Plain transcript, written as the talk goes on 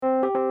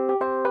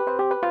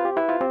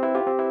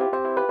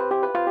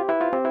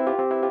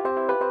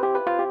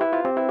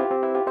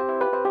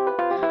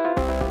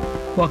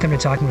Welcome to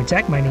Talking with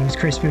Tech. My name is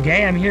Chris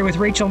Bugay. I'm here with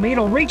Rachel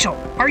Madel. Rachel,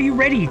 are you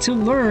ready to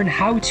learn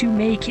how to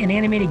make an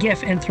animated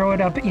GIF and throw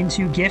it up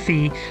into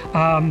Giphy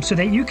so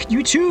that you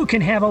too can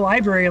have a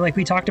library like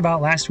we talked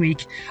about last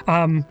week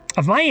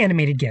of my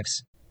animated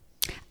GIFs?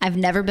 I've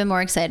never been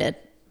more excited.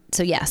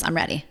 So yes, I'm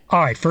ready. All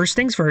right, first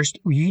things first,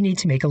 you need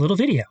to make a little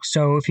video.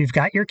 So if you've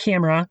got your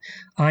camera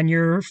on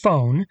your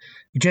phone,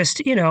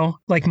 just,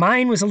 like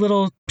mine was a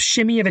little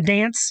shimmy of a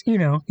dance. You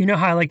know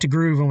how I like to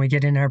groove when we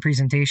get in our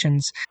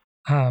presentations.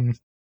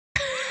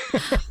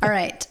 All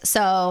right.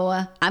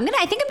 So I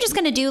think I'm just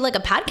going to do like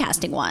a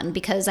podcasting one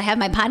because I have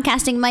my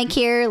podcasting mic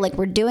here. Like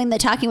we're doing the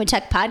Talking with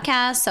Tech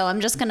podcast. So I'm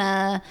just going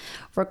to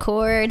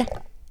record.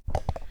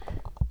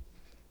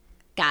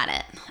 Got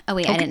it. Oh,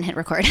 wait, okay. I didn't hit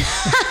record.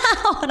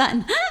 Hold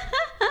on.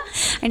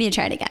 I need to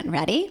try it again.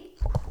 Ready?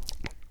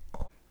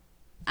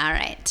 All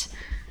right.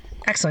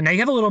 Excellent. Now you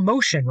have a little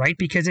motion, right?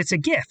 Because it's a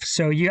GIF.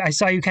 So I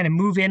saw you kind of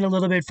move in a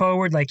little bit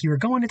forward like you were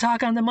going to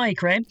talk on the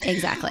mic, right?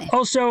 Exactly.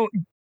 Also,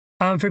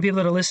 for people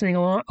that are listening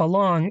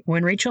along,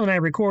 when Rachel and I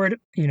record,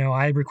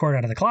 I record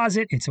out of the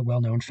closet. It's a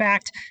well-known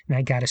fact. And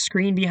I got a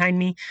screen behind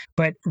me.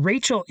 But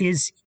Rachel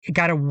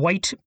got a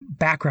white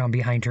background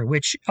behind her,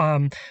 which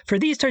for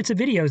these types of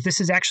videos, this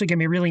is actually going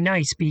to be really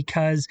nice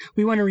because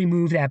we want to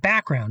remove that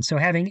background. So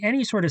having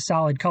any sort of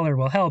solid color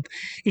will help.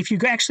 If you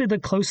actually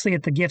look closely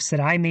at the GIFs that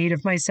I made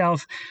of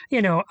myself,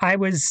 there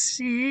was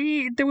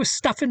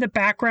stuff in the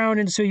background.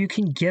 And so you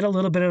can get a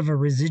little bit of a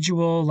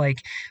residual like,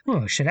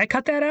 oh, should I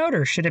cut that out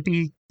or should it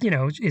be,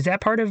 is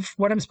that part of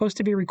what I'm supposed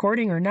to be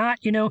recording or not?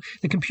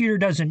 The computer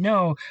doesn't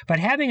know, but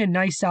having a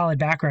nice solid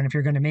background, if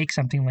you're going to make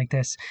something like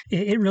this,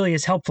 it really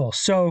is helpful.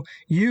 So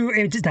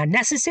it's not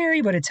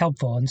necessary, but it's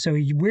helpful. And so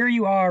where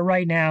you are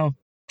right now,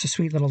 it's a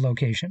sweet little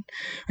location.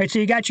 All right, so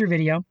you got your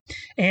video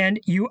and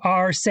you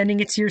are sending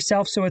it to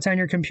yourself so it's on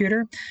your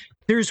computer.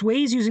 There's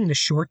ways using the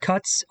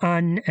shortcuts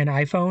on an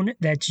iPhone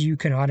that you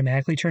can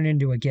automatically turn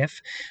into a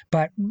GIF,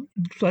 but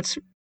let's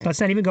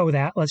not even go with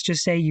that. Let's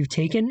just say you've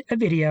taken a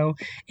video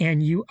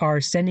and you are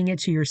sending it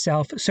to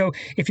yourself. So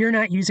if you're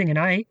not using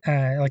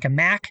like a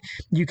Mac,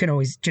 you can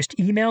always just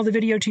email the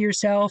video to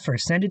yourself or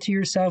send it to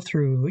yourself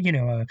through,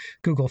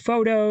 Google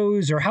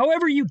Photos or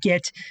however you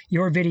get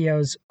your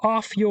videos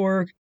off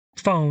your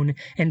phone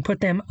and put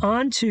them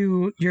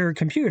onto your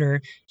computer.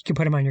 You can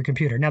put them on your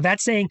computer. Now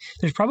that's saying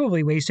there's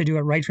probably ways to do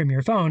it right from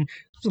your phone.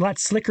 A lot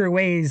slicker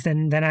ways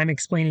than I'm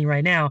explaining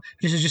right now.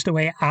 This is just the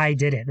way I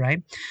did it,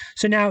 right?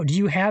 So now, do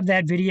you have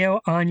that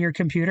video on your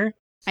computer?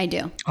 I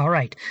do. All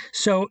right.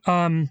 So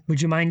would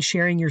you mind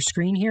sharing your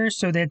screen here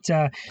so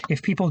that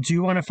if people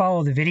do want to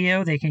follow the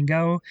video, they can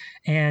go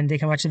and they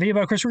can watch the video.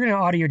 But of course, we're going to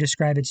audio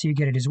describe it so you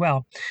get it as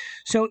well.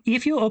 So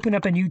if you open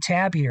up a new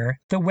tab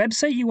here, the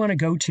website you want to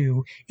go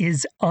to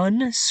is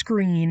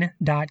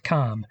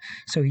unscreen.com.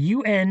 So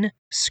unscreen.com.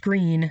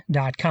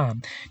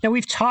 Now,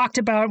 we've talked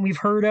about, you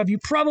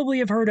probably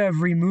have heard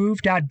of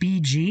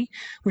remove.bg,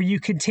 where you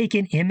could take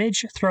an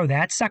image, throw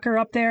that sucker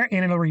up there,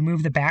 and it'll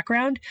remove the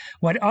background.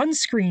 What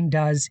Unscreen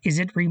does is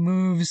it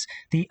removes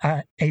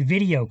a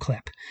video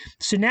clip.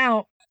 So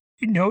now,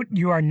 note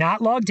you are not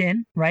logged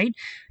in, right?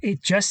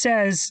 It just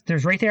says,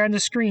 there's right there on the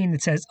screen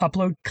that says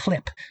upload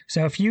clip.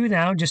 So if you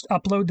now just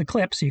upload the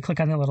clip, so you click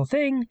on that little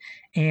thing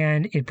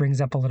and it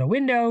brings up a little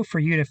window for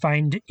you to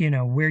find,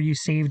 where you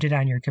saved it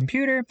on your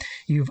computer.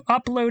 You've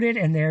uploaded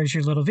and there's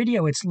your little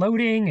video. It's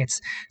loading. It's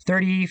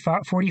 30,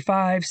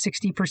 45,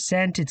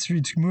 60%.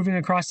 It's moving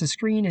across the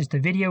screen as the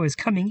video is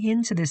coming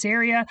into this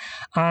area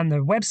on the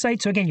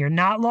website. So again, you're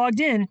not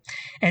logged in.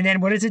 And then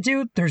what does it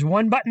do? There's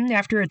one button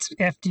after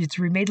it's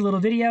remade a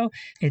little video.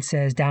 It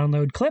says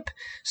download clip.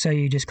 So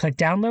you just click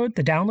download,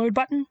 the download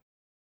button.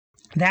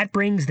 That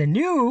brings the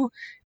new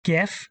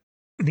GIF,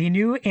 the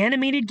new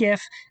animated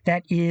GIF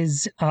that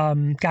is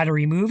got a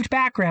removed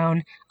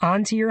background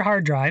onto your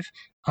hard drive,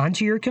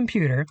 onto your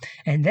computer.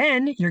 And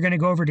then you're going to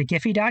go over to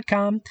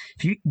Giphy.com.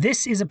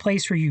 This is a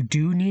place where you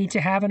do need to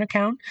have an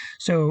account.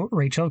 So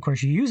Rachel, of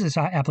course, you use this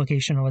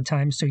application all the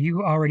time. So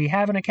you already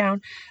have an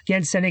account.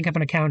 Again, setting up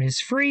an account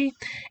is free.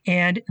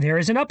 And there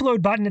is an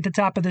upload button at the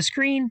top of the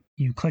screen.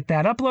 You click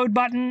that upload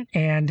button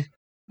and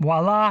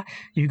voila,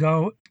 you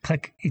go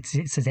click, it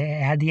says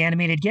add the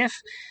animated GIF.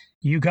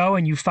 You go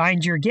and you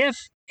find your GIF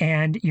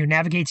and you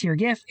navigate to your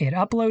GIF. It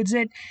uploads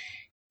it.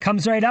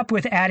 Comes right up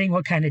with adding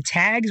what kind of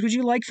tags would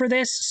you like for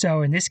this.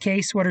 So in this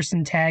case, what are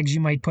some tags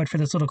you might put for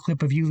this little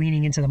clip of you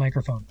leaning into the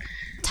microphone?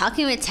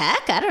 Talking with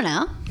Tech? I don't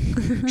know.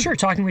 Sure,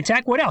 Talking with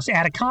Tech. What else?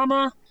 Add a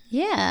comma.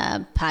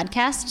 Yeah,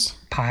 podcast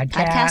life.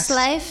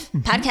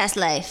 Mm-hmm. Podcast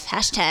life.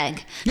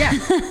 Hashtag. Yeah.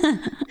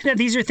 Now,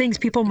 these are things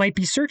people might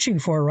be searching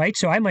for, right?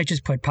 So I might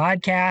just put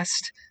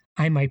podcast.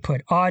 I might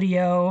put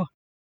audio.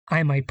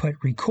 I might put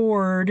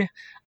record.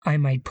 I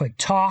might put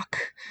talk.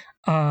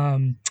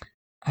 What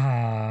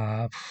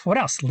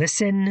else?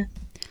 Listen.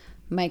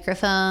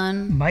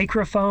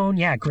 Microphone.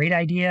 Yeah, great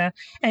idea.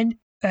 And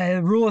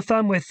rule of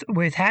thumb with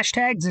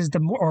hashtags is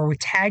or with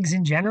tags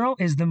in general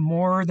is the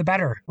more the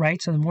better,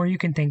 right? So the more you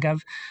can think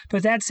of.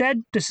 But that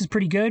said, this is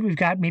pretty good. We've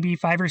got maybe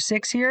 5 or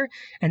 6 here.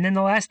 And then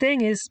the last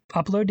thing is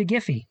upload to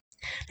Giphy.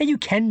 Now, you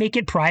can make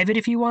it private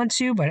if you want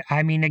to, but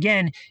I mean,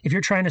 again, if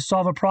you're trying to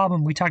solve a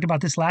problem, we talked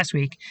about this last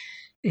week.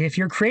 If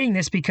you're creating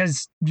this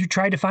because you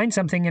tried to find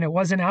something and it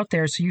wasn't out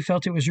there, so you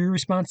felt it was your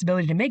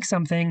responsibility to make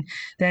something,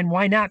 then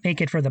why not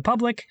make it for the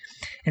public?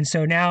 And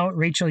so now,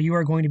 Rachel, you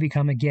are going to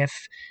become a GIF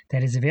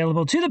that is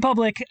available to the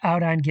public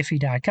out on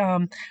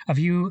Giphy.com of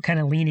you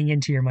kind of leaning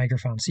into your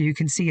microphone. So you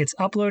can see it's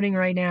uploading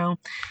right now,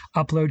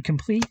 upload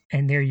complete,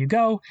 and there you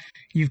go.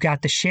 You've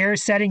got the share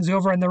settings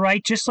over on the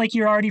right, just like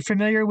you're already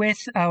familiar with,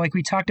 like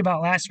we talked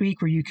about last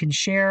week, where you can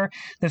share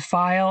the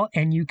file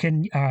and you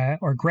can,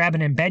 or grab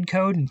an embed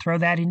code and throw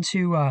that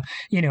into a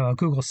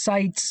Google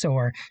Sites,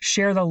 or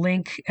share the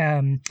link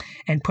and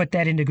put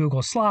that into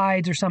Google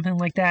Slides or something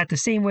like that. The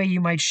same way you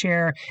might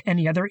share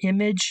any other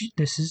image,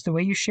 this is the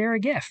way you share a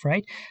GIF,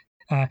 right?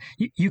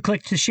 You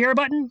click the share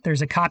button,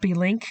 there's a copy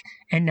link,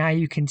 and now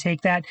you can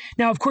take that.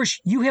 Now, of course,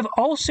 you have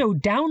also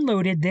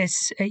downloaded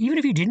this, even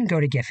if you didn't go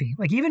to Giphy,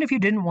 like even if you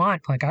didn't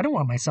want, like I don't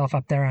want myself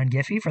up there on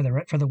Giphy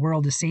for the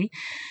world to see.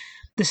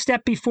 The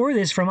step before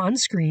this from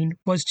Unscreen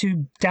was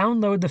to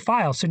download the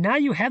file. So now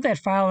you have that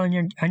file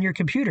on your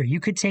computer.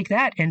 You could take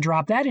that and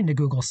drop that into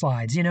Google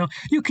Slides.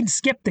 You can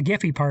skip the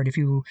Giphy part if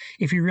you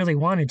really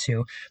wanted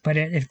to. But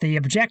if the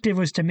objective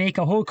was to make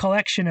a whole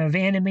collection of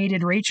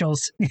animated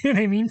Rachels, you know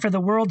what I mean, for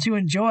the world to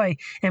enjoy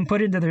and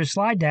put into their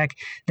slide deck,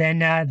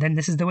 then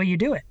this is the way you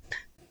do it.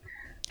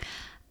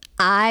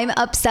 I'm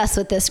obsessed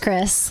with this,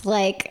 Chris.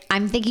 Like,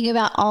 I'm thinking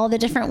about all the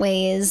different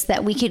ways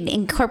that we can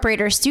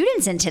incorporate our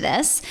students into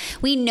this.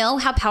 We know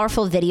how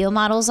powerful video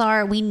models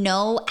are. We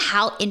know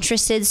how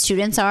interested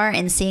students are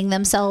in seeing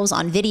themselves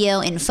on video,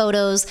 in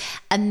photos.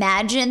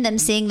 Imagine them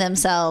seeing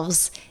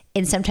themselves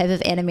in some type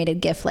of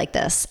animated GIF like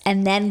this,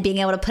 and then being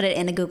able to put it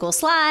in a Google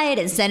slide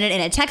and send it in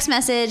a text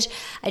message.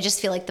 I just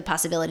feel like the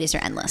possibilities are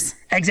endless.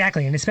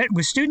 Exactly. And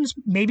with students,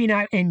 maybe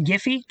not in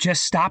Giphy,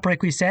 just stop,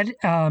 like we said,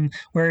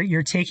 where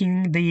you're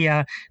taking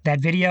that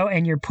video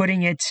and you're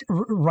putting it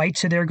right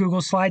to their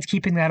Google Slides,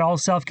 keeping that all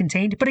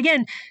self-contained. But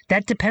again,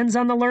 that depends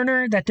on the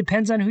learner. That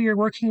depends on who you're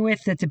working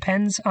with. That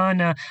depends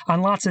on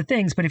lots of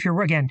things. But if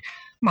you're, again,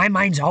 my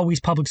mind's always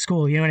public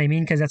school, you know what I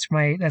mean? Because that's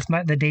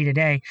the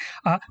day-to-day.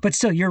 But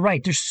still, you're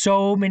right. There's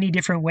so many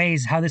different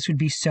ways how this would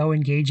be so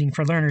engaging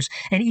for learners.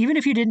 And even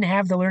if you didn't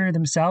have the learner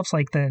themselves,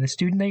 like the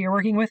student that you're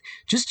working with,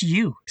 just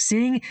you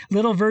seeing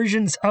little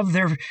versions of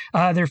their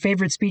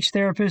favorite speech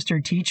therapist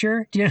or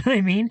teacher, do you know what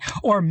I mean?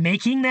 Or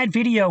making that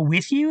video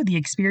with you, the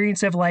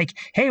experience of like,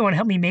 hey, want to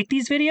help me make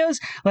these videos?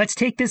 Let's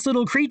take this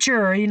little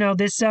creature, or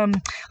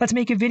let's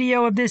make a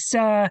video of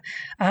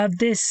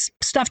this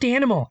stuffed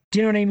animal. Do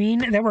you know what I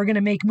mean? That we're going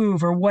to make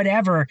move or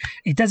whatever.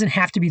 It doesn't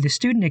have to be the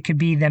student. It could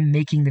be them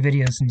making the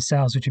videos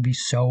themselves, which would be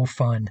so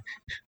fun.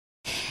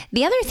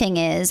 The other thing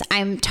is,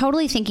 I'm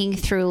totally thinking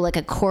through like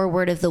a core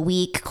word of the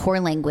week, core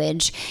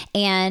language.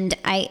 And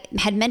I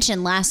had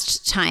mentioned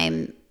last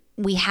time,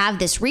 we have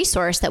this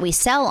resource that we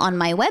sell on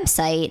my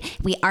website.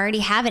 We already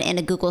have it in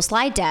a Google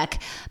slide deck,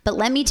 but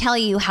let me tell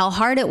you how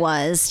hard it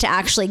was to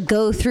actually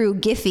go through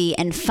Giphy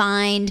and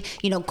find,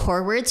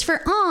 core words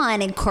for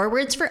on and core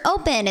words for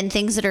open and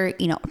things that are,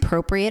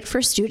 appropriate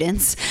for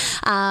students.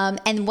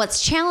 And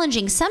what's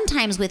challenging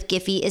sometimes with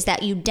Giphy is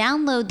that you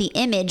download the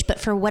image, but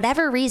for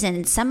whatever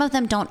reason, some of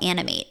them don't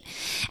animate.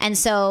 And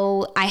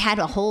so I had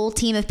a whole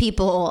team of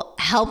people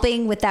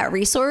helping with that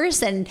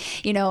resource. And,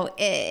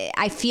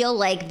 I feel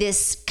like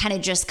this kind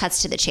of just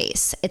cuts to the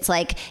chase. It's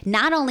like,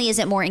 not only is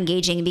it more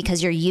engaging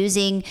because you're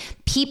using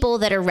people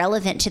that are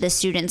relevant to the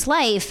student's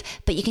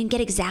life, but you can get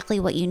exactly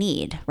what you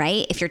need,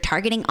 right? If you're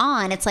targeting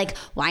on, it's like,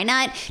 why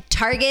not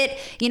target,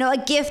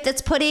 a GIF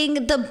that's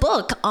putting the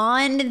book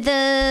on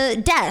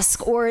the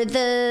desk or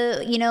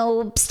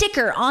the,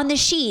 sticker on the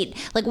sheet,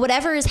 like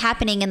whatever is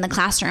happening in the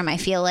classroom, I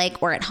feel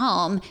like, or at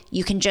home,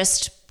 you can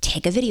just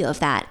take a video of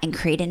that and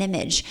create an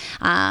image.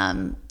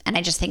 And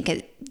I just think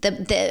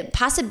the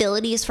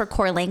possibilities for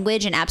core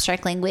language and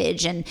abstract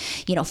language and,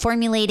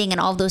 formulating and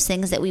all those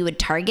things that we would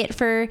target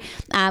for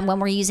when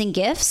we're using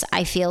GIFs,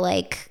 I feel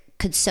like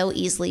could so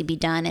easily be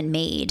done and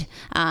made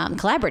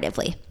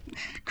collaboratively.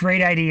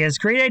 Great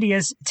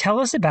ideas. Tell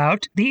us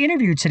about the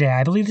interview today.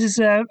 I believe this is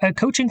a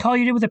coaching call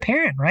you did with a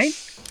parent, right?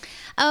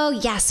 Oh,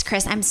 yes,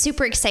 Chris. I'm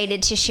super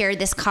excited to share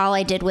this call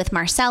I did with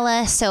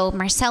Marcella. So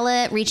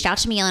Marcella reached out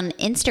to me on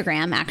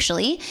Instagram,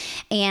 actually,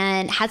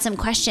 and had some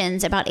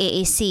questions about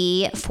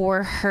AAC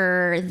for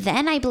her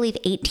then, I believe,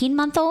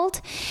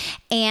 18-month-old.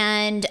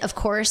 And of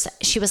course,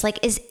 she was like,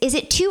 is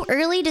it too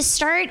early to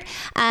start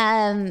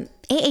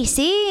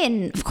AAC?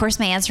 And of course,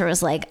 my answer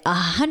was like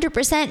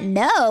 100%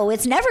 no,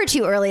 it's never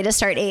too early to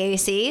start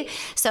AAC.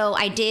 So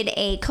I did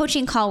a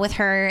coaching call with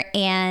her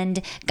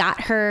and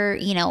got her,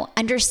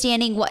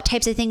 understanding what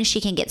types of things she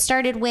can get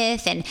started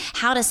with and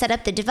how to set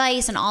up the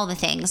device and all the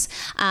things.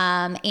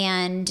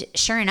 And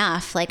sure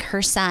enough, like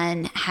her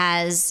son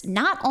has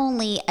not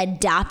only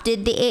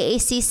adopted the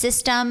AAC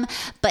system,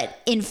 but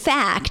in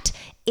fact,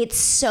 it's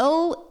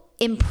so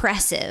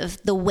impressive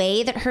the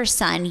way that her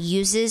son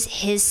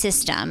uses his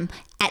system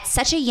at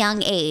such a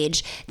young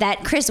age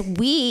that, Chris,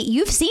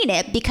 you've seen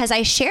it because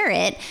I share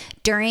it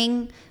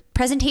during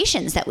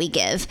presentations that we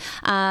give.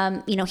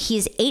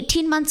 He's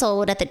 18 months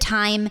old at the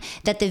time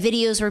that the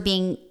videos were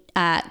being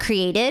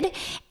created,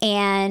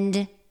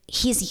 and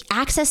he's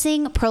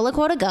accessing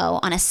Proloquo to Go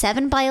on a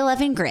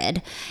 7x11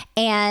 grid.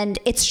 And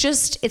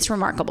it's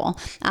remarkable.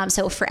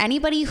 So for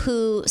anybody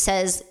who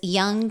says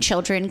young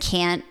children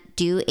can't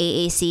do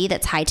AAC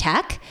that's high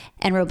tech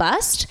and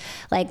robust,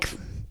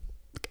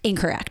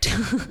 incorrect.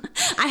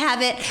 I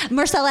have it.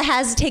 Marcella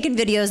has taken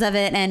videos of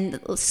it and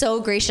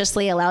so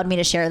graciously allowed me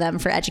to share them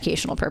for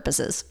educational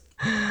purposes.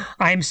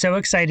 I'm so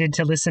excited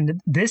to listen to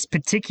this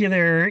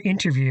particular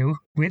interview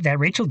that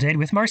Rachel did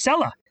with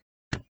Marcella.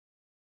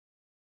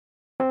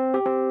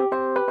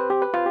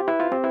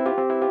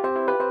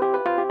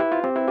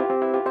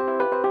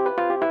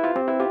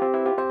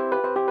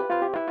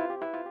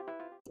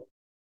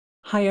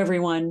 Hi,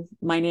 everyone.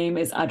 My name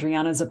is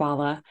Adriana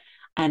Zabala,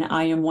 and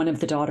I am one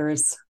of the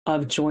daughters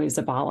of Joy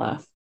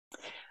Zabala.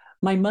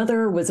 My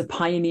mother was a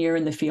pioneer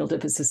in the field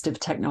of assistive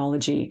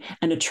technology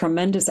and a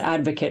tremendous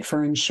advocate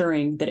for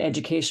ensuring that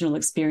educational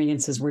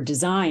experiences were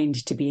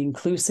designed to be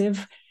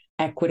inclusive,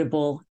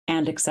 equitable,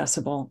 and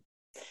accessible.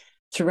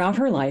 Throughout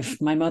her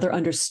life, my mother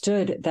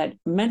understood that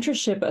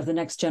mentorship of the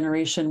next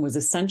generation was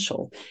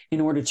essential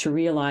in order to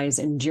realize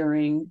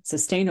enduring,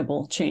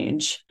 sustainable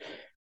change.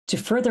 To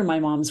further my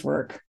mom's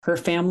work, her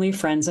family,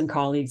 friends, and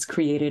colleagues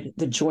created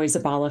the Joy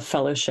Zabala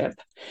Fellowship.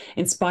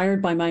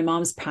 Inspired by my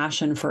mom's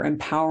passion for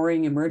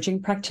empowering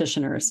emerging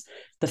practitioners,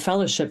 the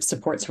fellowship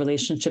supports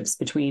relationships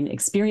between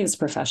experienced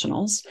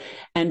professionals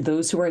and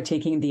those who are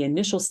taking the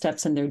initial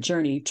steps in their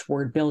journey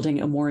toward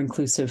building a more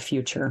inclusive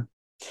future.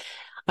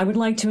 I would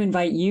like to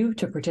invite you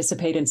to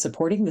participate in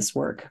supporting this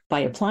work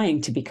by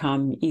applying to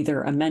become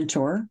either a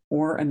mentor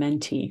or a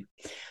mentee.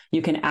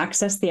 You can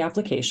access the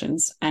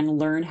applications and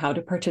learn how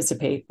to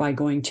participate by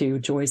going to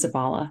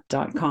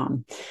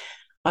joyzabala.com.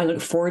 I look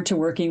forward to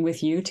working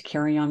with you to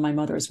carry on my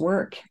mother's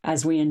work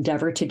as we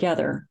endeavor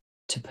together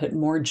to put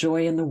more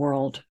joy in the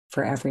world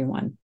for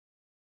everyone.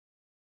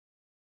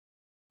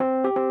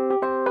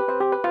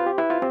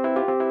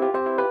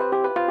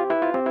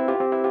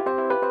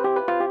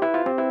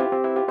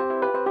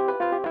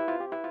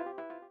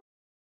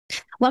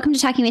 Welcome to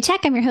Talking with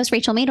Tech. I'm your host,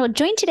 Rachel Madel,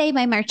 joined today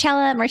by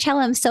Marcella.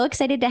 Marcella, I'm so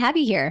excited to have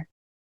you here.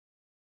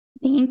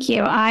 Thank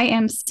you. I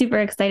am super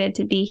excited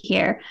to be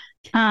here.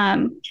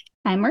 I'm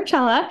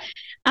Marcella.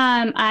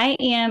 I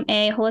am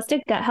a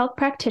holistic gut health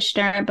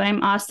practitioner, but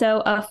I'm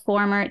also a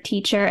former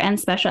teacher and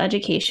special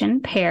education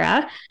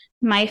para.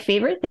 My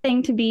favorite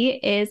thing to be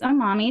is a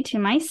mommy to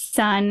my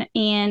son,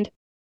 and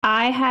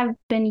I have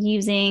been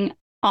using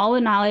all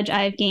the knowledge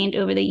I've gained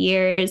over the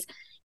years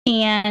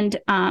and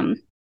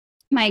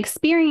my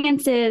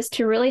experiences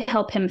to really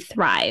help him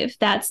thrive.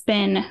 That's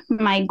been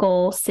my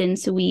goal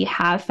since we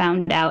have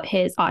found out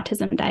his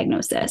autism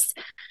diagnosis.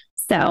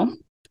 So,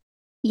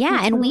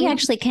 yeah, and we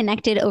actually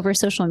connected over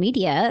social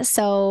media.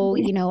 So,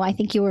 I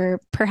think you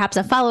were perhaps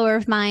a follower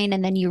of mine,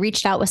 and then you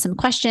reached out with some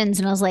questions,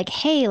 and I was like,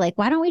 hey,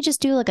 why don't we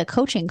just do a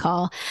coaching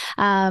call?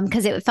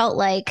 Because it felt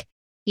like,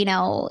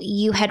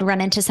 you had run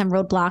into some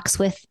roadblocks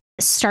with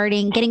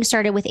getting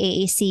started with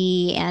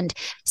AAC, and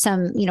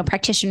some,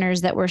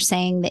 practitioners that were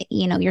saying that,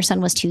 your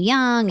son was too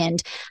young.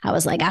 And I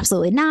was like,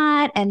 absolutely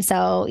not. And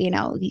so,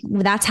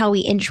 that's how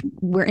we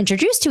were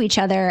introduced to each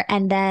other.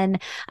 And then,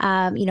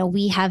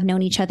 we have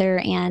known each other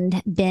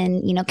and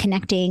been,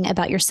 connecting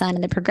about your son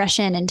and the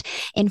progression. And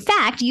in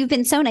fact, you've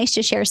been so nice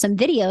to share some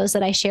videos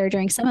that I share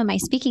during some of my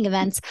speaking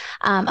events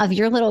of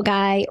your little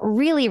guy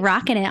really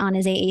rocking it on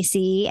his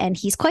AAC. And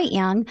he's quite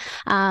young.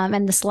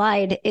 And the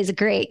slide is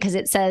great because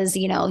it says,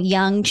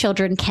 young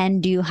children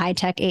can do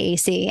high-tech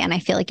AAC. And I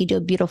feel like you do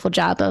a beautiful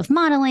job of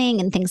modeling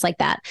and things like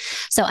that.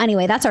 So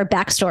anyway, that's our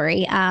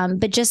backstory.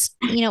 But just,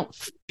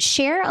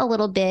 share a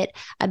little bit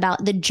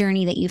about the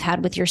journey that you've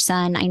had with your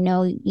son. I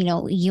know,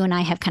 you and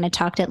I have kind of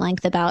talked at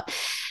length about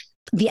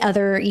the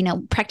other,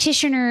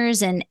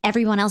 practitioners and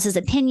everyone else's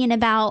opinion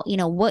about,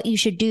 what you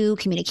should do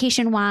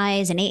communication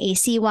wise and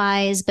AAC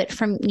wise. But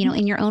from,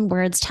 in your own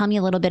words, tell me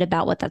a little bit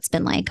about what that's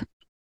been like.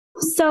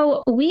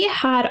 So we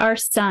had our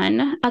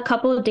son a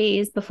couple of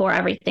days before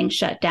everything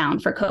shut down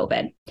for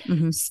COVID.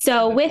 Mm-hmm.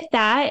 So with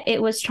that,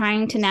 it was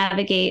trying to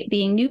navigate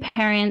being new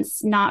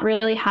parents, not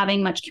really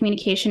having much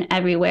communication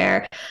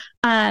everywhere.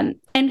 And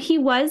he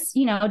was,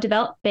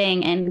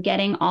 developing and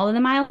getting all of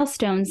the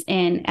milestones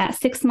in. At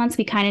 6 months,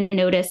 we kind of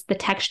noticed the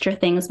texture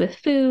things with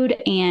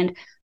food. And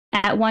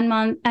at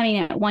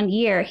 1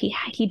 year,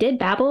 he did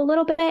babble a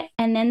little bit,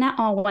 and then that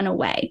all went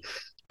away.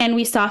 And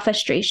we saw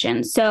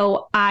frustration.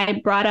 So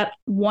I brought up,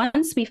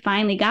 once we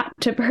finally got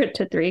to birth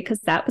to 3, because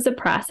that was a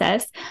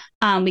process,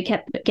 we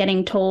kept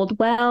getting told,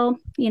 well,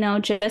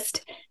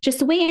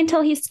 just wait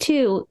until he's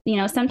 2.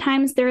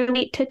 Sometimes they're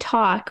late to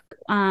talk.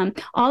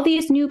 All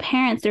these new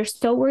parents, they're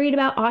so worried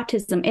about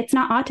autism. It's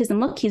not autism.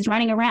 Look, he's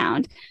running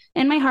around.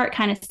 And my heart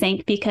kind of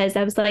sank because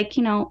I was like,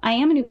 I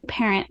am a new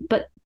parent,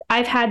 but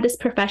I've had this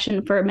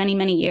profession for many,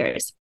 many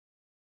years.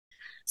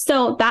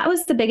 So that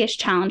was the biggest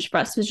challenge for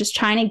us, was just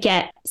trying to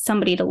get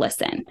somebody to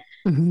listen.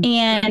 Mm-hmm.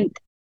 And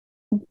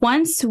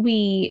once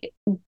we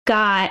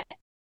got,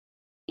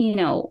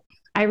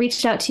 I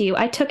reached out to you.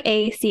 I took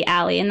AAC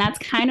Allie, and that's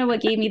kind of what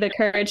gave me the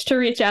courage to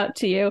reach out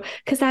to you,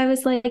 because I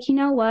was like, you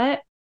know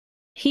what?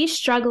 He's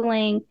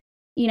struggling.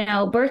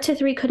 Birth to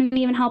 3 couldn't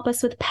even help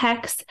us with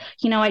PECS.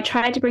 I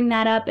tried to bring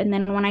that up. And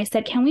then when I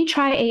said, can we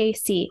try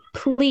AAC,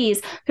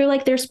 please? They're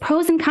like, there's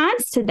pros and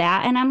cons to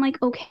that. And I'm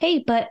like,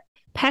 okay, but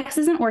PECS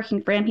isn't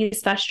working for him.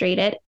 He's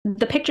frustrated.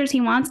 The pictures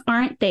he wants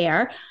aren't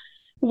there.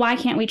 Why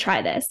can't we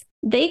try this?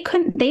 They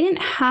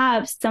didn't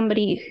have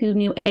somebody who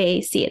knew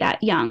AAC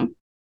that young.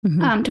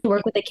 To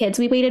work with the kids.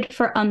 We waited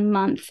for a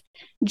month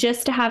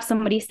just to have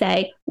somebody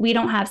say, we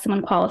don't have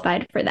someone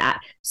qualified for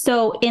that.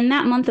 So in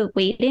that month of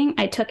waiting,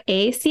 I took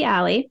AAC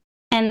Allie,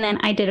 and then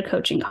I did a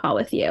coaching call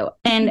with you.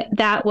 And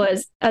that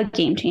was a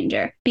game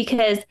changer,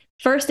 because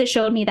first it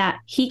showed me that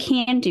he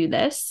can do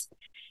this.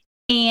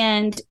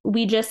 And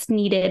we just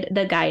needed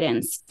the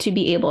guidance to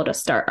be able to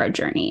start our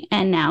journey.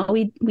 And now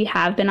we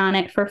have been on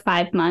it for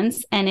 5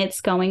 months, and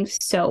it's going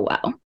so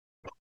well.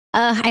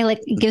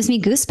 It gives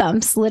me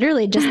goosebumps,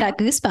 literally just got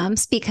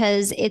goosebumps,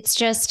 because it's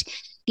just,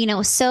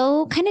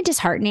 so kind of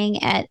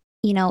disheartening at,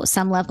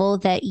 some level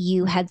that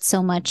you had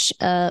so many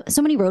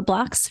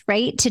roadblocks,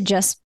 right? To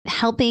just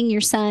helping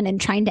your son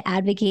and trying to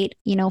advocate,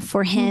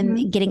 for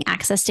him getting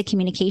access to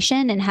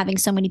communication, and having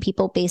so many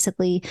people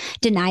basically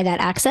deny that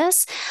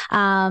access.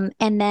 And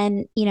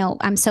then,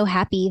 I'm so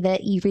happy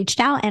that you reached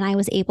out and I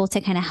was able to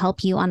kind of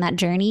help you on that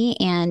journey.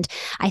 And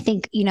I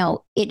think,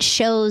 it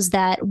shows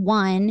that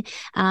one,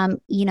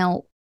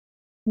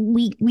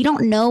 we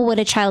don't know what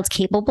a child's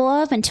capable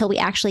of until we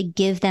actually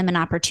give them an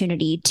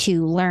opportunity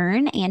to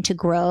learn and to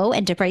grow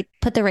and to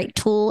put the right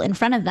tool in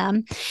front of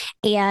them.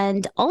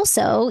 And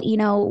also,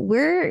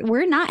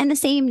 we're not in the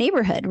same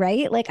neighborhood,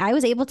 right? Like, I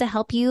was able to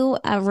help you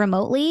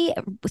remotely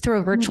through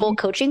a virtual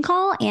coaching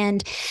call,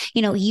 and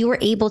you were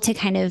able to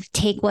kind of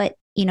take what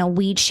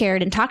we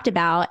shared and talked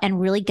about and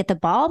really get the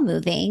ball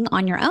moving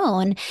on your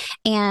own.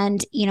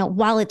 And,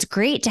 while it's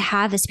great to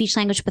have a speech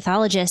language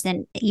pathologist,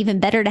 and even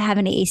better to have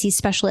an AAC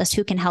specialist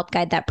who can help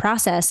guide that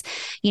process,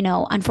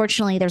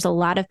 unfortunately, there's a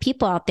lot of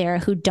people out there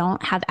who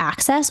don't have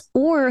access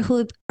or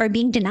who are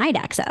being denied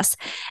access.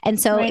 And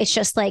so It's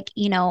just like,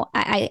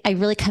 I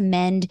really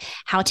commend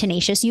how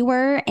tenacious you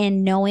were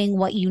in knowing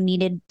what you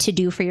needed to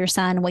do for your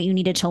son, what you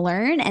needed to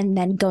learn, and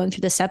then going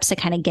through the steps to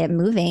kind of get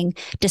moving,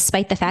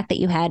 despite the fact that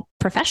you had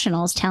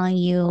professionals telling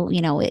you,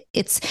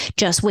 it's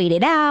just wait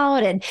it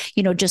out, and,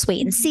 just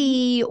wait and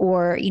see,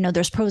 or,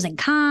 there's pros and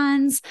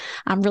cons.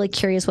 I'm really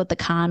curious what the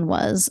con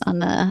was on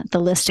the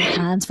list of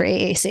cons for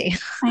AAC.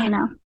 I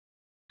know.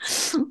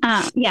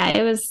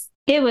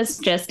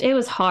 It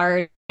was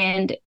hard.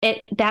 And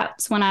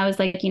that's when I was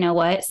like, you know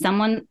what,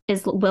 someone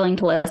is willing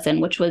to listen,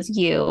 which was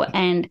you.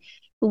 And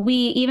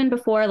even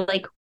before,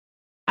 like,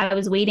 I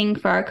was waiting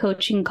for our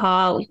coaching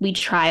call, we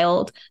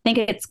trialed, I think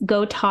it's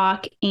Go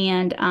Talk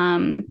and,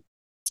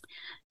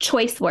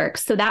 ChoiceWorks.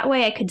 So that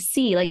way I could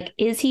see, like,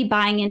 is he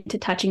buying into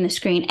touching the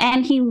screen?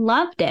 And he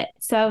loved it.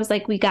 So I was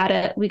like, we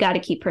gotta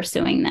keep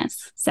pursuing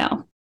this.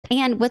 So.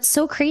 And what's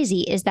so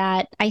crazy is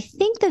that I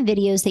think the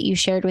videos that you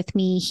shared with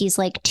me, he's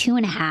like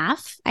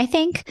 2.5, I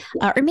think,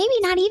 or maybe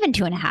not even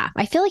 2.5.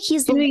 I feel like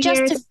he's 2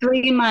 years,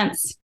 3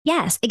 months.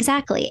 Yes,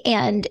 exactly.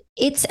 And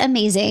it's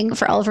amazing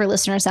for all of our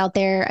listeners out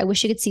there. I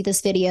wish you could see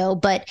this video,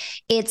 but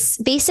it's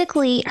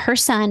basically her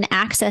son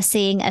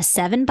accessing a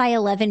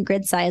 7x11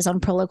 grid size on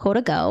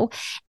Proloquo Go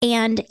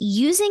and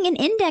using an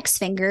index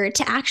finger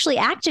to actually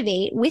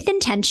activate with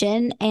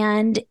intention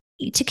and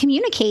to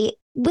communicate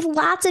with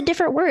lots of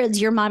different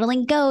words. You're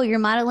modeling go, you're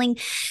modeling,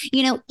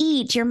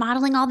 eat, you're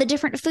modeling all the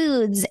different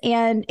foods.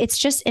 And it's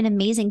just an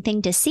amazing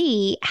thing to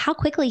see how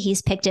quickly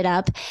he's picked it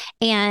up.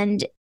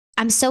 And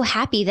I'm so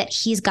happy that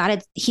he's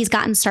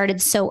gotten started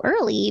so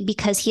early,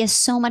 because he has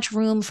so much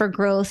room for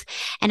growth.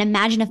 And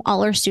imagine if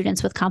all our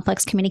students with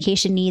complex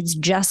communication needs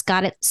just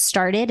got it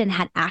started and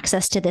had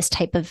access to this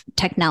type of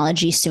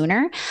technology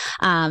sooner.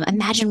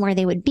 Imagine where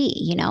they would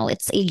be.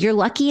 You're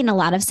lucky in a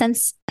lot of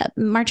sense,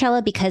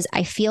 Marcella, because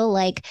I feel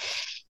like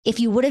if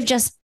you would have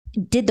just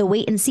did the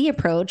wait and see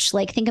approach,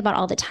 like, think about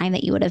all the time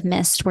that you would have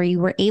missed where you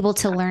were able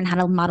to learn how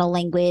to model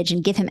language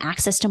and give him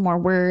access to more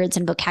words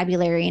and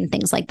vocabulary and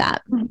things like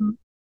that. Mm-hmm.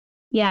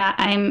 Yeah,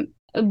 I'm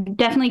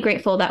definitely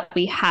grateful that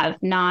we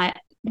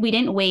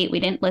didn't wait. We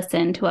didn't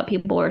listen to what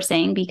people were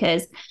saying,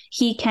 because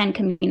he can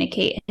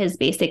communicate his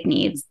basic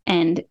needs,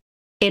 and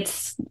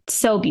it's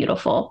so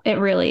beautiful. It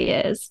really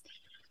is.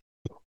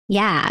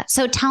 Yeah.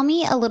 So tell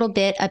me a little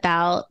bit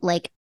about,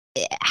 like,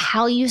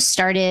 how you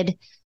started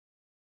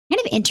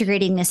kind of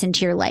integrating this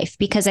into your life,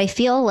 because I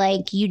feel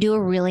like you do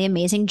a really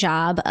amazing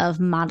job of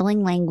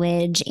modeling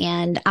language,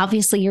 and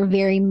obviously you're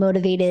very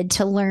motivated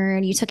to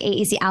learn. You took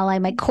AAC Ally,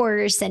 my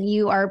course, and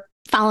you are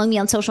following me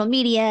on social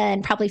media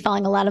and probably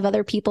following a lot of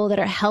other people that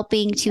are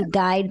helping to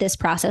guide this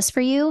process for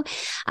you.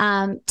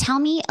 Tell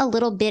me a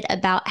little bit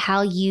about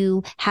how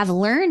you have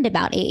learned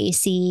about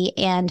AAC,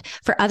 and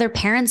for other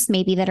parents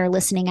maybe that are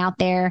listening out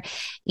there,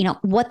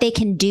 what they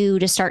can do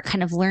to start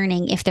kind of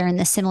learning if they're in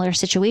this similar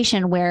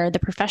situation where the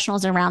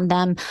professionals around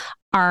them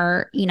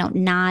are,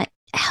 not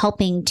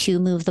helping to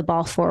move the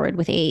ball forward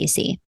with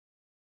AAC.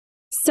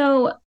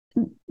 So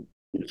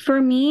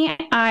for me,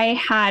 I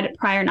had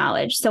prior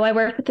knowledge. So I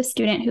worked with a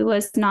student who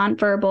was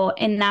nonverbal,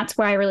 and that's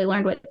where I really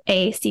learned what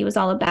AAC was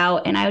all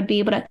about. And I would be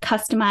able to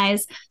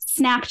customize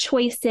snack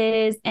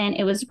choices, and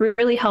it was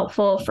really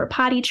helpful for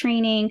potty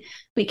training.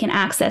 We can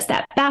access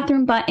that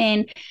bathroom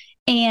button.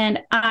 And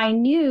I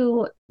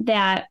knew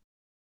that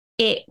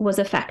it was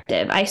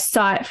effective. I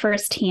saw it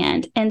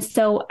firsthand. And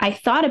so I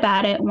thought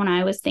about it when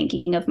I was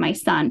thinking of my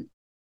son.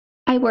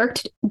 I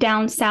worked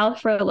down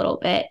south for a little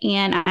bit,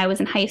 and I was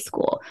in high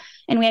school,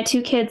 and we had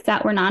 2 kids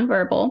that were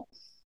nonverbal,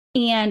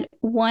 and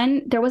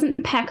one, there wasn't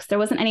PECs, there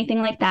wasn't anything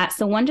like that.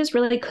 So one just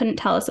really couldn't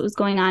tell us what was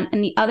going on.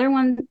 And the other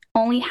one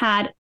only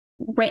had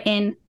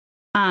written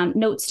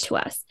notes to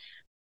us.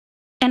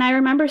 And I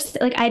remember,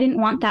 like, I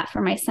didn't want that for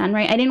my son,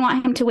 right? I didn't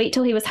want him to wait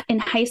till he was in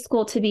high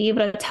school to be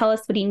able to tell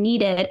us what he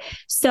needed.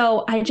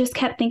 So I just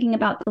kept thinking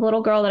about the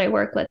little girl that I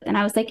work with. And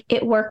I was like,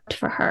 it worked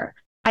for her.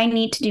 I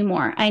need to do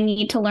more. I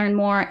need to learn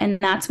more. And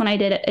that's when I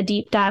did a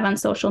deep dive on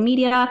social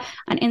media,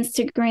 on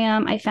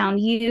Instagram. I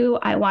found you.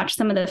 I watched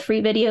some of the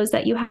free videos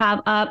that you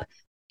have up,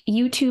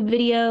 YouTube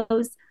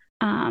videos.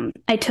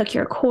 I took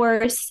your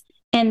course,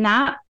 and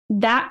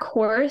that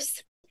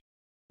course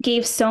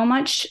gave so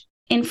much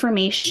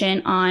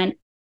information on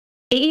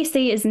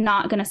AAC is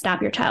not going to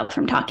stop your child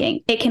from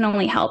talking. It can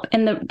only help.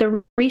 And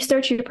the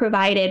research you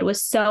provided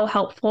was so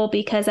helpful,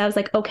 because I was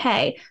like,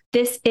 okay,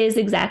 this is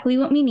exactly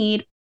what we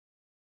need.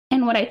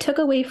 And what I took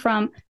away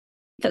from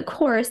the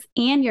course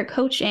and your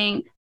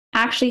coaching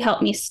actually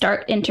helped me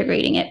start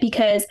integrating it,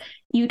 because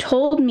you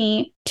told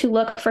me to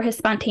look for his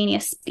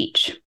spontaneous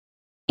speech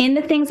in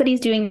the things that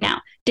he's doing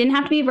now. Didn't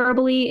have to be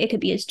verbally. It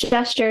could be his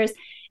gestures.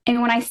 And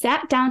when I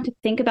sat down to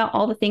think about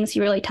all the things he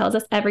really tells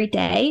us every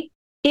day,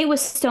 it was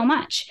so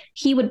much.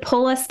 He would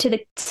pull us to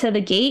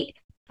the gate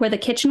where the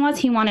kitchen was.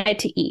 He wanted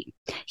to eat.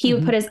 He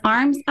would put his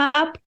arms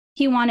up.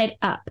 He wanted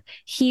up.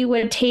 He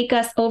would take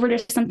us over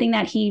to something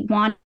that he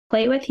wanted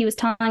play with. He was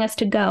telling us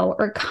to go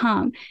or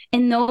come.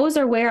 And those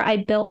are where I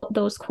built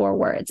those core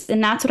words.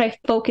 And that's what I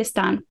focused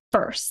on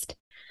first.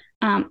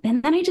 And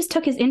then I just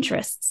took his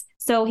interests.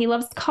 So he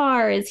loves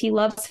cars. He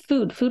loves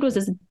food. Food was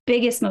his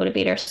biggest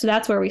motivator. So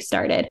that's where we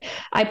started.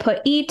 I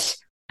put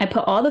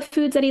all the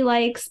foods that he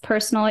likes,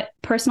 personalized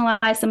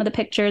some of the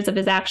pictures of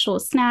his actual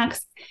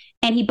snacks,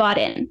 and he bought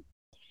in.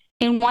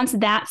 And once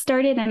that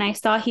started and I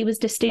saw he was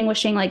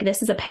distinguishing, like,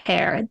 this is a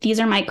pear, these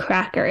are my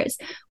crackers,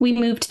 we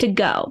moved to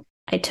go.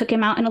 I took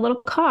him out in a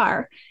little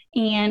car,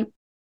 and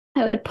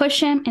I would push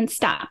him and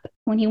stop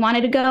when he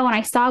wanted to go. And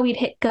I saw we'd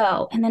hit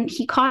go, and then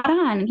he caught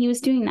on and he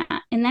was doing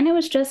that. And then it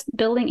was just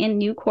building in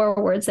new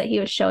core words that he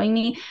was showing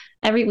me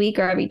every week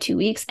or every 2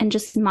 weeks, and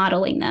just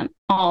modeling them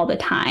all the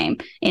time.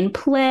 In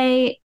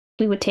play,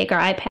 we would take our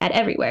iPad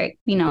everywhere,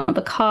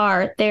 the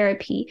car,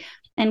 therapy,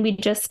 and we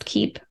just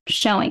keep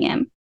showing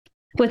him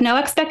with no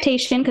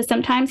expectation, because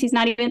sometimes he's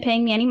not even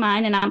paying me any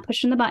mind, and I'm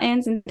pushing the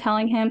buttons and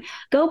telling him,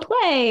 go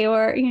play,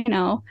 or,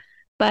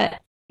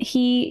 but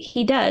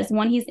he does.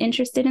 When he's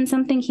interested in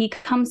something, he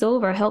comes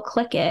over, he'll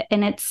click it,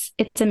 and it's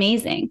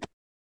amazing.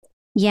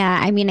 Yeah.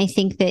 I mean, I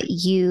think that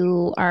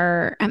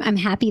I'm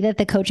happy that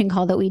the coaching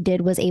call that we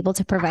did was able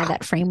to provide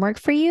that framework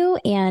for you.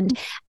 And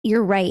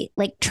you're right,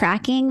 like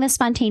tracking the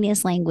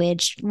spontaneous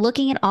language,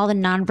 looking at all the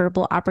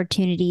nonverbal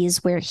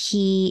opportunities where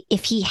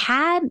if he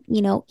had,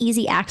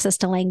 easy access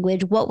to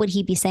language, what would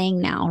he be saying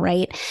now?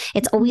 Right.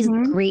 It's always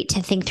great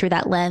to think through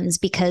that lens,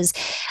 because,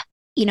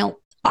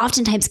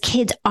 oftentimes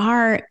kids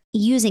are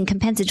using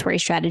compensatory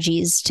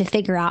strategies to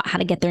figure out how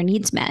to get their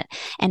needs met.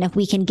 And if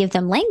we can give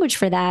them language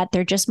for that,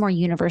 they're just more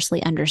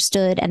universally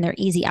understood, and they're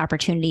easy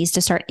opportunities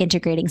to start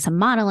integrating some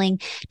modeling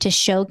to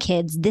show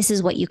kids, this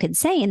is what you could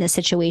say in this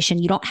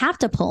situation. You don't have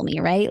to pull me,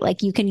 right?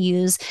 Like, you can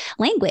use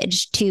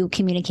language to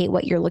communicate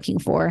what you're looking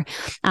for.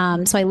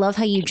 So I love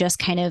how you just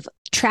kind of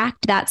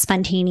tracked that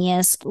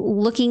spontaneous,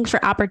 looking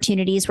for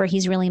opportunities where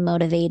he's really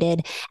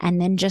motivated,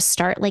 and then just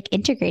start like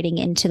integrating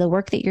into the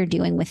work that you're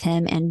doing with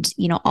him. And,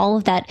 all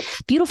of that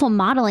beautiful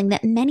modeling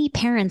that many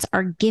parents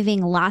are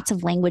giving lots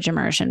of language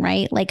immersion,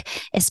 right? Like,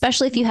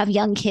 especially if you have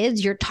young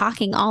kids, you're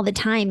talking all the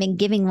time and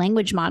giving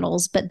language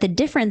models. But the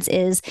difference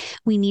is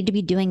we need to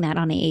be doing that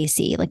on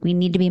AAC. Like, we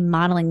need to be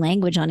modeling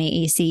language on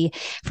AAC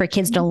for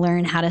kids to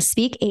learn how to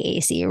speak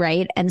AAC,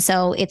 right? And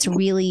so it's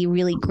really,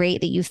 really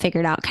great that you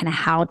figured out kind of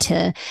how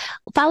to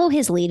follow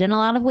his lead in a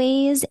lot of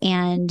ways,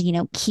 and,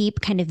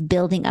 keep kind of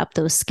building up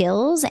those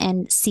skills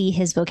and see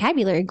his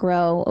vocabulary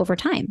grow over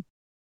time.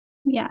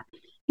 Yeah.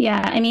 Yeah.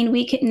 I mean,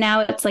 now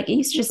it's like, it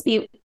used to just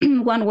be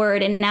one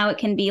word, and now it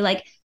can be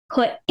like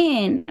put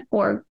in,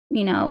 or,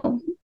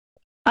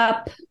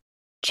 up,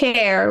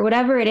 chair, or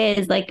whatever it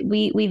is. Like,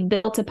 we've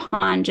built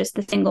upon just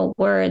the single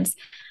words.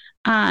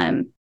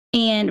 And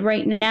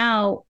right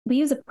now we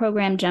use a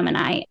program,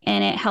 Gemini,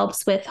 and it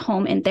helps with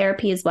home and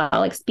therapy as well,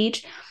 like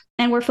speech.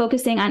 And we're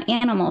focusing on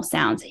animal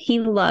sounds. He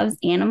loves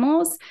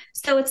animals.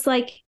 So it's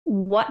like,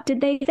 what did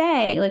they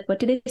say? Like, what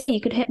did they say? You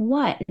could hit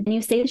what? And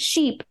you say the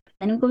sheep,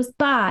 and it goes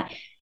ba.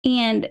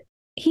 And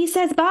he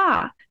says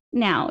ba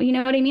now. You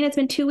know what I mean? It's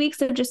been 2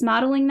 weeks of just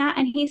modeling that,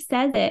 and he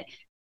says it.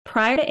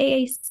 Prior to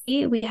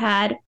AAC, we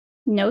had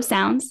no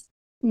sounds,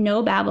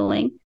 no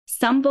babbling,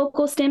 some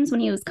vocal stems when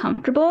he was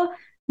comfortable.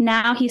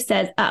 Now he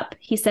says up,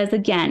 he says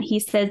again, he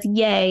says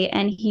yay,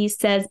 and he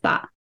says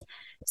ba.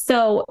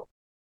 So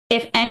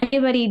if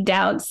anybody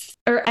doubts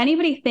or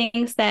anybody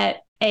thinks that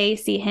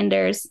AAC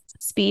hinders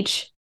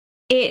speech,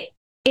 it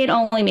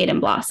only made him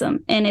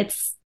blossom. And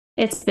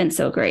it's been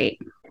so great.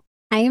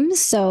 I am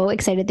so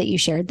excited that you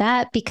shared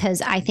that,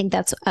 because I think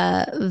that's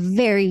a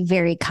very,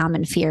 very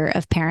common fear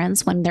of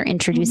parents when they're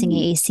introducing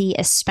AAC,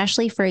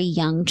 especially for a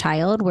young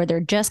child where they're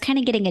just kind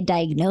of getting a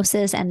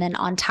diagnosis. And then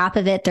on top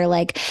of it, they're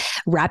like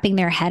wrapping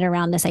their head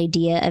around this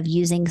idea of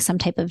using some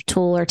type of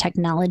tool or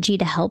technology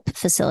to help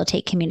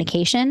facilitate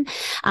communication.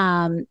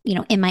 In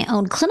my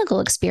own clinical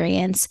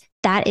experience,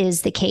 that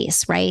is the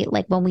case, right?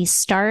 Like when we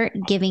start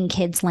giving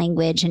kids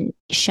language and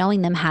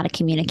showing them how to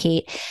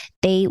communicate,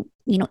 they,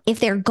 if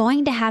they're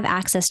going to have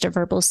access to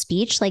verbal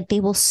speech, like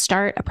they will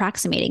start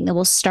approximating, they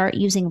will start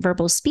using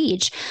verbal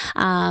speech,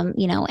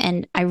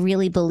 and I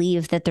really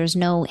believe that there's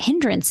no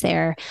hindrance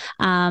there.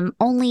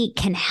 Only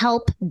can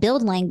help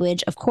build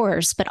language, of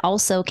course, but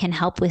also can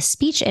help with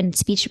speech and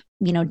speech,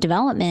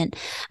 development.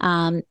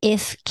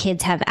 If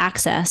kids have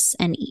access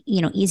and,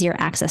 easier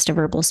access to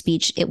verbal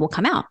speech, it will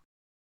come out.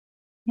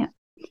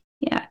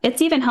 Yeah,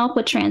 it's even helped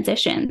with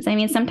transitions. I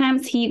mean,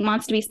 sometimes he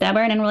wants to be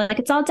stubborn and we're like,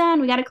 it's all done,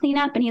 we got to clean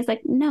up. And he's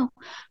like, no.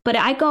 But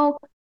I go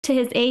to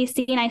his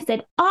AAC and I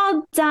said,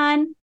 all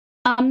done.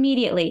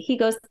 Immediately he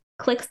goes,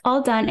 clicks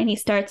all done, and he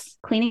starts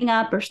cleaning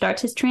up or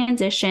starts his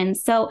transition.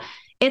 So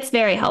it's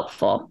very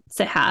helpful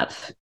to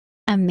have.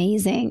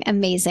 Amazing.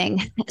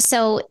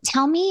 So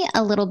tell me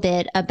a little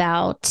bit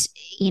about,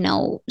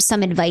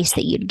 some advice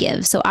that you'd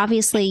give. So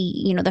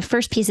obviously, the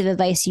first piece of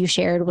advice you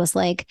shared was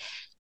like,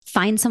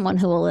 find someone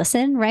who will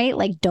listen, right?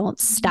 Like don't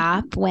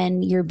stop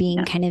when you're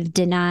being kind of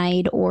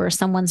denied or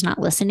someone's not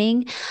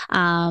listening,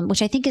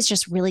 which I think is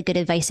just really good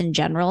advice in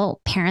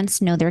general.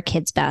 Parents know their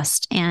kids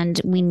best,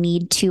 and we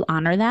need to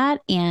honor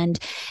that. And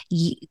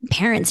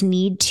parents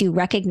need to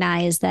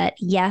recognize that,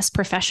 yes,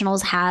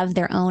 professionals have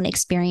their own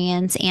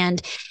experience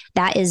and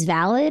that is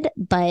valid,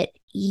 but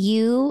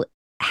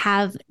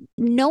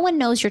no one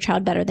knows your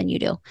child better than you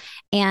do.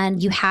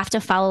 And you have to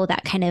follow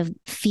that kind of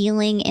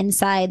feeling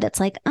inside that's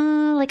like,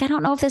 I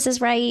don't know if this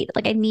is right.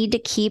 Like I need to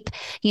keep,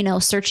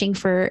 searching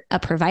for a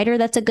provider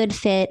that's a good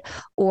fit,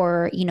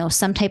 or,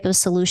 some type of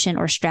solution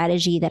or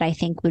strategy that I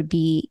think would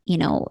be,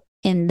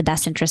 in the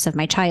best interest of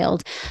my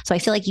child. So I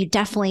feel like you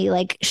definitely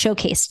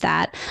showcased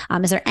that.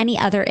 Is there any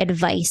other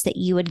advice that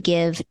you would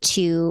give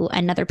to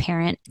another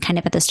parent kind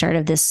of at the start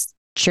of this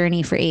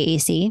journey for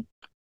AAC?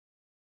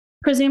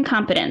 Presume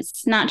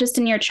competence, not just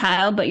in your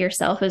child, but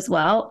yourself as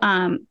well.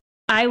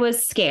 I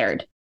was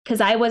scared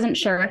because I wasn't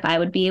sure if I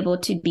would be able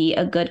to be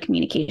a good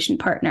communication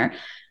partner.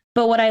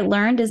 But what I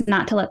learned is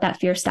not to let that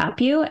fear stop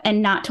you,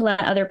 and not to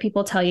let other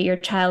people tell you your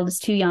child is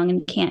too young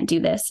and can't do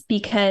this,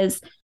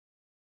 because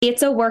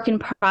it's a work in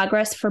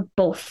progress for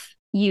both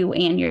you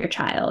and your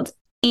child.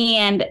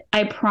 And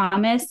I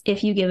promise,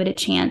 if you give it a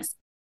chance,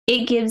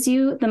 it gives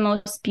you the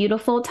most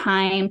beautiful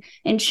time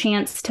and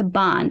chance to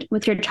bond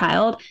with your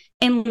child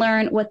and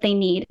learn what they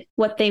need,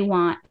 what they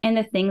want, and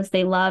the things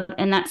they love.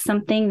 And that's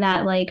something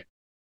that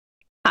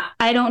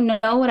I don't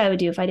know what I would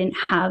do if I didn't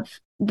have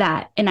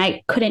that. And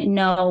I couldn't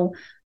know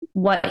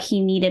what he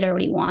needed or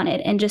what he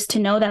wanted. And just to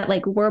know that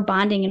we're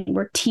bonding and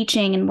we're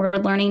teaching and we're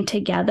learning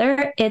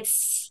together,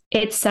 it's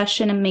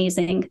such an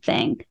amazing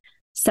thing.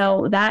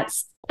 So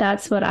that's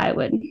what I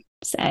would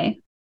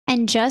say.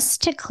 And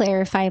just to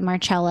clarify,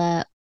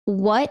 Marcella,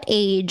 what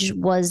age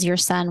was your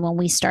son when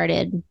we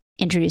started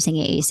introducing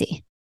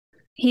AAC?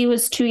 He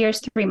was 2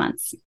 years, 3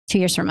 months. 2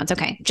 years, 3 months.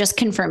 Okay. Just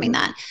confirming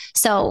that.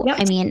 So, yep.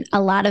 I mean,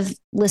 a lot of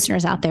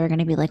listeners out there are going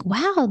to be like,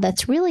 wow,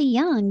 that's really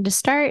young to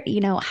start,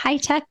 high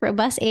tech,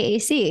 robust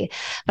AAC.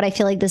 But I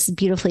feel like this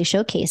beautifully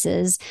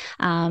showcases,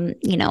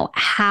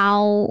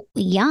 how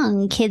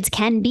young kids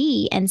can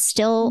be and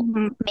still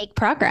make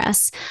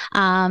progress.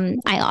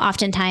 I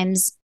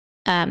oftentimes,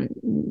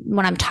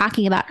 when I'm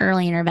talking about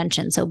early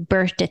intervention, so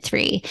birth to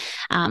 3,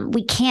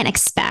 we can't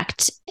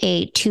expect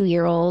a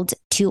 2-year-old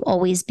to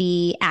always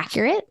be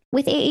accurate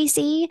with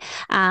AAC.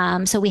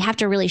 So we have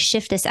to really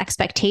shift this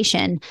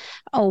expectation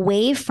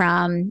away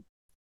from,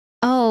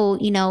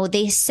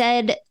 they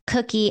said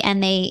cookie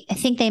and I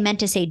think they meant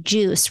to say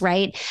juice,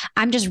 right?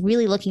 I'm just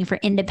really looking for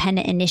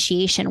independent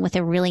initiation with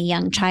a really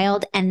young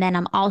child. And then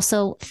I'm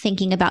also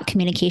thinking about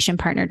communication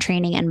partner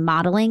training and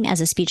modeling as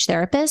a speech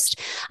therapist.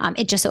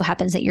 It just so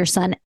happens that your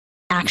son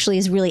actually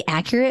is really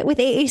accurate with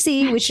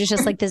AAC, which is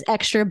just this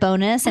extra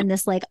bonus and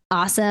this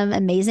awesome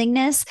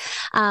amazingness.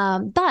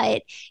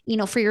 But,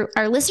 for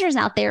our listeners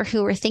out there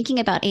who are thinking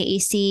about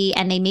AAC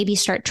and they maybe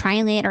start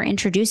trying it or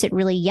introduce it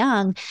really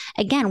young,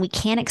 again, we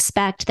can't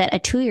expect that a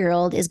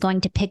 2-year-old is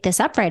going to pick this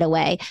up right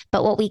away.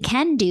 But what we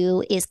can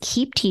do is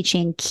keep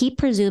teaching, keep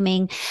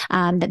presuming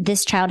that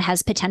this child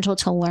has potential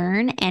to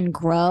learn and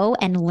grow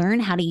and learn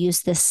how to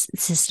use this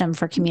system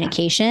for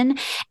communication.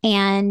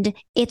 And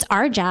it's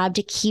our job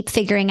to keep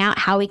figuring out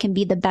how we can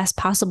be the best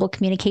possible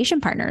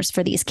communication partners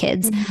for these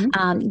kids.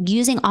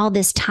 Using all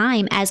this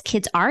time as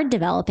kids are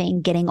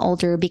developing, getting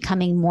older,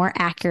 becoming more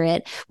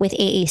accurate with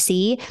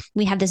AAC,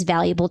 we have this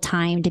valuable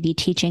time to be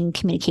teaching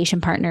communication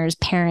partners,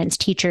 parents,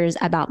 teachers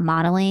about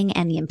modeling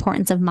and the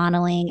importance of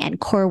modeling and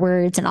core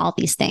words and all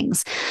these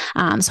things.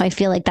 So I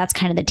feel like that's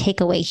kind of the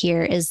takeaway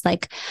here is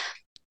like,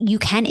 you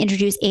can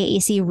introduce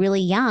AAC really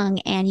young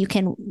and you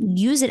can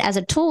use it as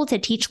a tool to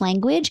teach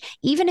language.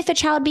 Even if a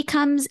child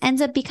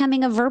ends up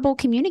becoming a verbal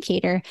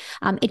communicator,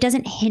 it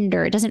doesn't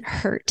hinder, it doesn't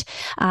hurt.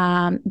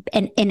 And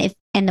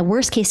the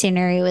worst case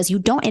scenario is you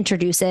don't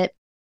introduce it,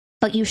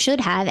 but you should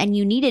have, and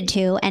you needed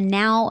to. And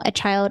now a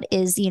child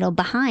is,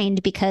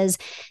 behind because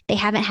they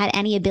haven't had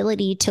any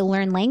ability to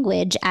learn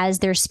language as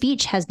their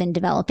speech has been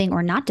developing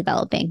or not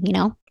developing,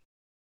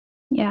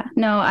 Yeah,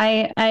 no,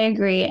 I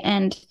agree.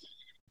 And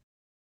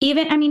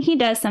he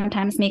does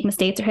sometimes make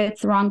mistakes or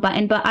hits the wrong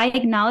button, but I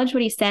acknowledge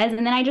what he says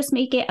and then I just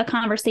make it a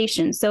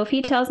conversation. So if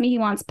he tells me he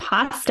wants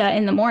pasta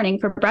in the morning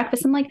for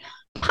breakfast, I'm like,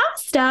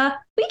 pasta?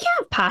 We can't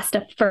have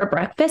pasta for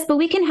breakfast, but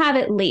we can have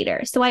it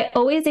later. So I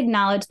always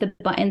acknowledge the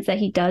buttons that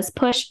he does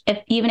push,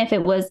 even if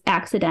it was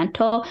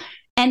accidental.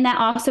 And that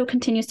also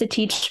continues to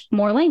teach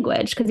more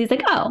language because he's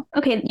like, oh,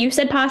 okay, you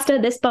said pasta.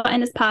 This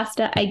button is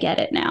pasta. I get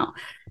it now.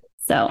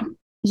 So.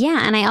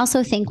 Yeah. And I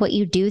also think what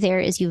you do there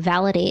is you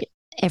validate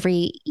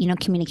every,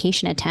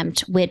 communication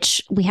attempt,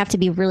 which we have to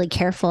be really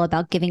careful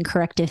about giving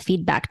corrective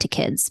feedback to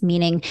kids.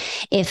 Meaning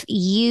if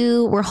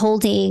you were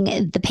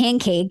holding the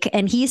pancake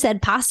and he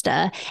said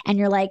pasta and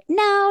you're like,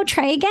 no,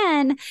 try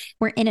again,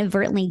 we're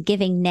inadvertently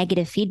giving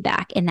negative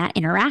feedback in that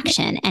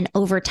interaction. And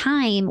over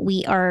time,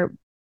 we are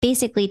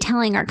basically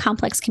telling our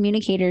complex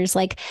communicators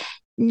like,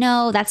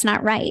 no, that's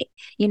not right,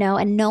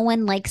 and no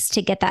one likes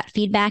to get that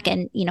feedback.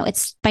 And,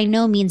 it's by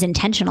no means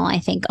intentional, I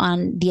think,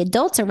 on the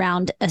adults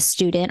around a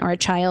student or a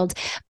child,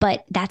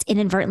 but that's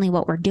inadvertently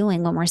what we're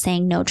doing when we're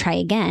saying, no, try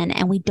again.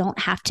 And we don't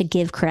have to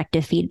give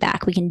corrective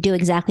feedback. We can do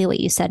exactly what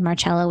you said,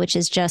 Marcella, which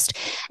is just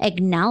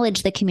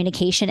acknowledge the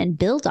communication and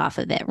build off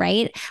of it,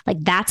 right?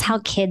 Like that's how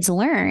kids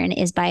learn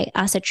is by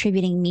us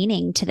attributing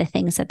meaning to the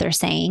things that they're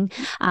saying.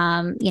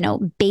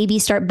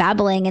 Babies start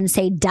babbling and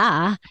say,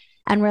 duh.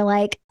 And we're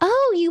like,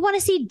 oh, you want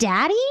to see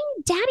daddy?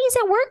 Daddy's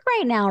at work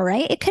right now,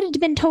 right? It could have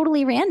been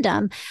totally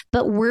random,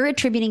 but we're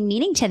attributing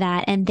meaning to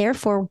that and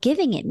therefore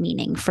giving it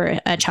meaning for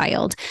a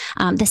child.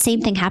 The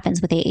same thing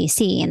happens with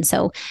AAC. And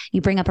so you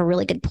bring up a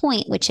really good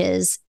point, which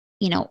is,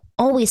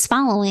 always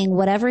following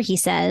whatever he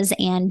says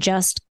and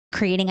just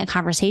creating a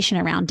conversation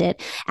around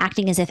it,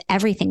 acting as if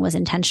everything was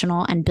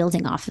intentional and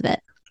building off of it.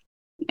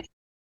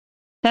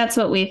 That's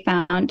what we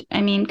found.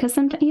 Because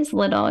sometimes he's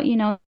little,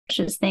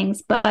 pushes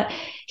things, but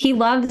he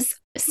loves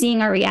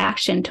seeing our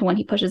reaction to when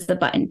he pushes the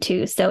button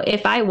too. So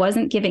if I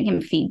wasn't giving him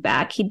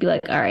feedback, he'd be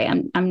like, all right,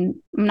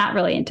 I'm not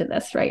really into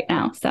this right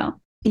now. So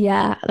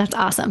yeah, that's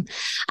awesome.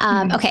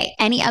 Okay.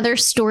 Any other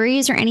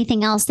stories or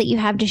anything else that you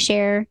have to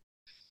share?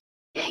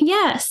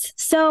 Yes.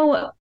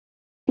 So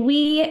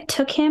we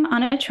took him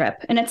on a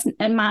trip and it's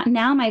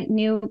now my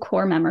new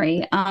core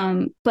memory.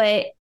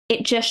 But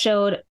it just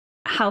showed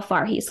how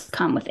far he's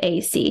come with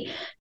AAC,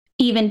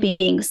 even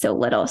being so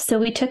little. So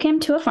we took him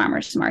to a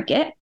farmer's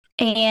market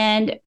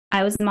and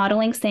I was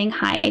modeling saying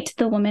hi to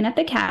the woman at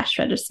the cash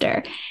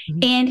register.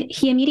 And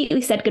he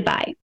immediately said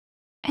goodbye.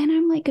 And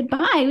I'm like,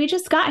 goodbye? We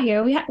just got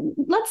here.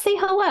 Let's say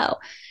hello.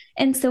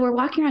 And so we're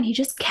walking around. He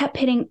just kept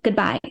hitting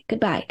goodbye,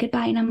 goodbye,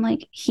 goodbye. And I'm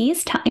like,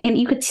 and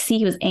you could see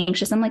he was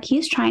anxious. I'm like,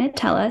 he's trying to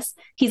tell us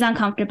he's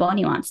uncomfortable and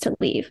he wants to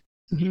leave.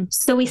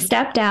 So we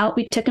stepped out.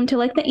 We took him to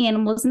like the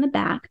animals in the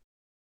back.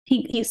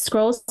 He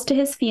scrolls to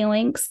his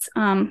feelings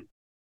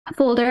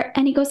folder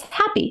and he goes,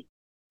 happy.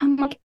 I'm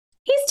like,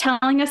 he's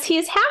telling us he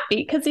is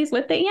happy because he's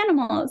with the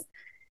animals.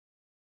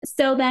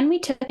 So then we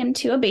took him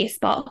to a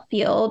baseball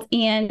field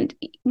and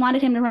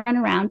wanted him to run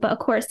around. But of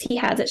course, he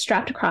has it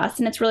strapped across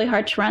and it's really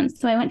hard to run.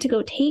 So I went to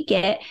go take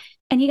it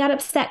and he got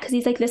upset because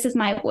he's like, this is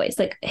my voice.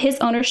 Like his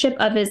ownership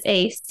of his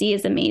AAC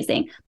is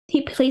amazing.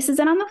 He places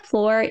it on the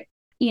floor,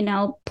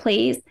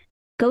 plays,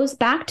 goes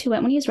back to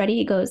it. When he's ready,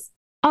 he goes,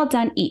 all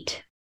done,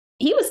 eat.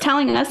 He was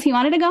telling us he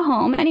wanted to go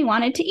home and he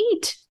wanted to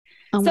eat.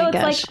 Oh so my it's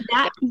gosh.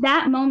 like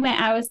that moment,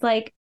 I was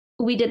like,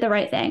 we did the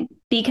right thing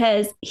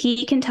because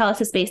he can tell us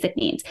his basic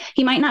needs.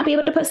 He might not be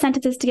able to put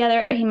sentences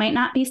together. He might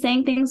not be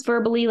saying things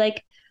verbally,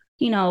 like,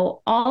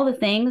 all the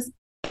things,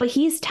 but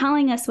he's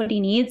telling us what he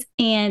needs.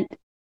 And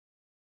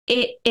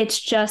it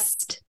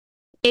just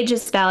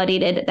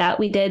validated that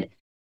we did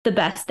the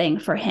best thing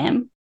for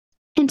him.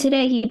 And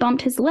today he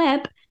bumped his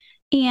lip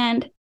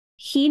and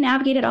he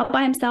navigated all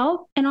by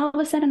himself. And all of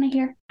a sudden I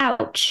hear,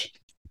 ouch.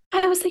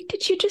 I was like,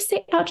 did you just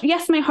say ouch?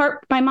 Yes,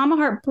 my mama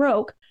heart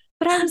broke.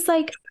 But I was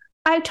like,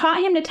 I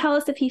taught him to tell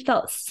us if he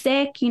felt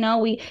sick,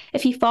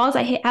 if he falls,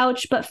 I hit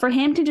ouch. But for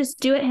him to just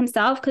do it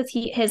himself because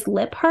his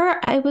lip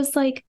hurt, I was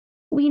like,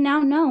 we now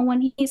know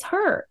when he's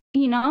hurt,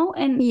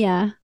 and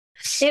yeah,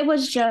 it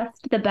was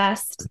just the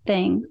best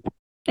thing.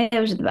 It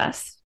was the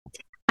best.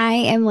 I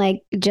am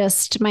like,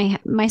 just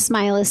my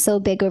smile is so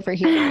big over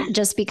here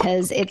just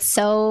because it's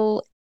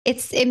so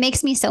It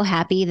makes me so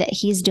happy that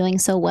he's doing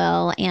so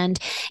well. And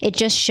it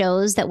just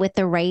shows that with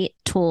the right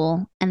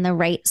tool and the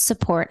right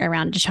support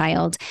around a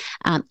child,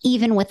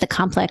 even with the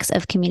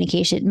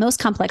most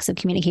complex of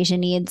communication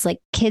needs, like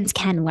kids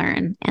can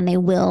learn and they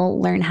will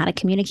learn how to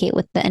communicate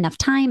with enough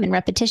time and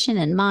repetition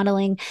and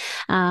modeling.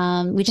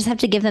 We just have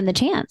to give them the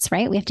chance,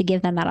 right? We have to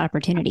give them that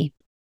opportunity.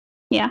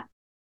 Yeah.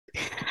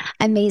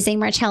 Amazing,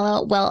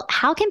 Marcella. Well,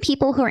 how can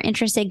people who are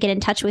interested get in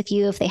touch with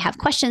you if they have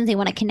questions, they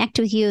want to connect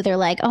with you? They're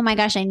like, oh my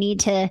gosh, I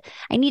need to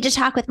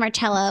talk with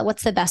Marcella.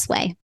 What's the best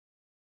way?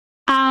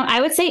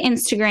 I would say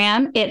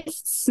Instagram.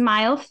 It's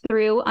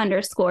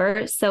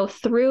smilethrough_. So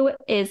through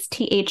is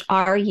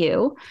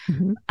THRU.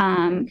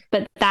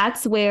 But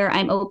that's where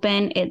I'm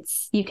open.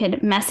 You can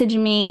message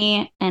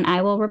me and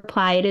I will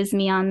reply. It is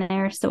me on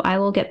there. So I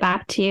will get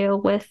back to you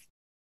with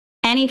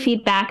any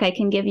feedback I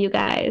can give you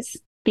guys,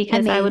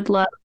 because I would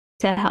love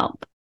to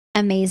help.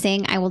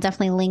 Amazing. I will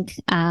definitely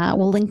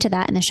we'll link to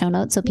that in the show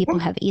notes so people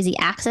have easy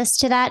access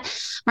to that.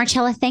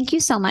 Marcella, thank you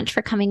so much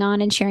for coming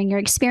on and sharing your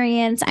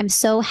experience. I'm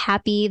so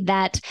happy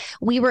that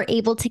we were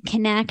able to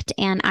connect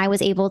and I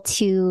was able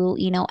to,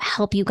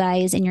 help you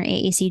guys in your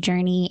AAC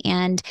journey.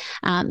 And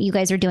you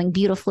guys are doing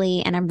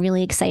beautifully. And I'm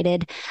really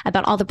excited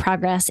about all the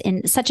progress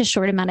in such a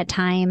short amount of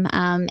time.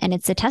 And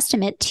it's a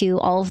testament to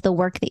all of the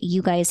work that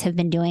you guys have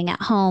been doing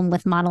at home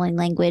with modeling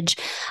language.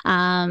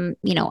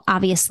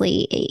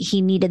 Obviously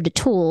he needed the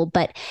tool,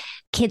 but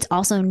kids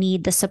also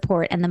need the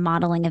support and the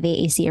modeling of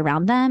AAC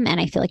around them. And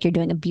I feel like you're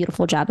doing a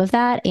beautiful job of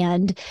that.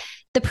 And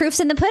the proof's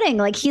in the pudding.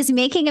 Like, he's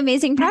making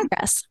amazing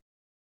progress.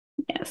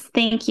 Yes.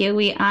 Thank you.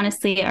 We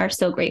honestly are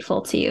so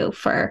grateful to you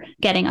for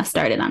getting us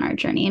started on our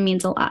journey. It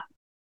means a lot.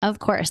 Of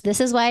course.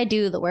 This is why I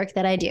do the work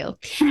that I do.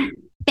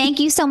 Thank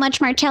you so much,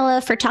 Marcella,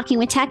 for Talking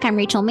with Tech. I'm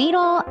Rachel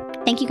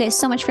Madel. Thank you guys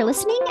so much for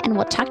listening, and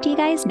we'll talk to you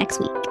guys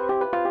next week.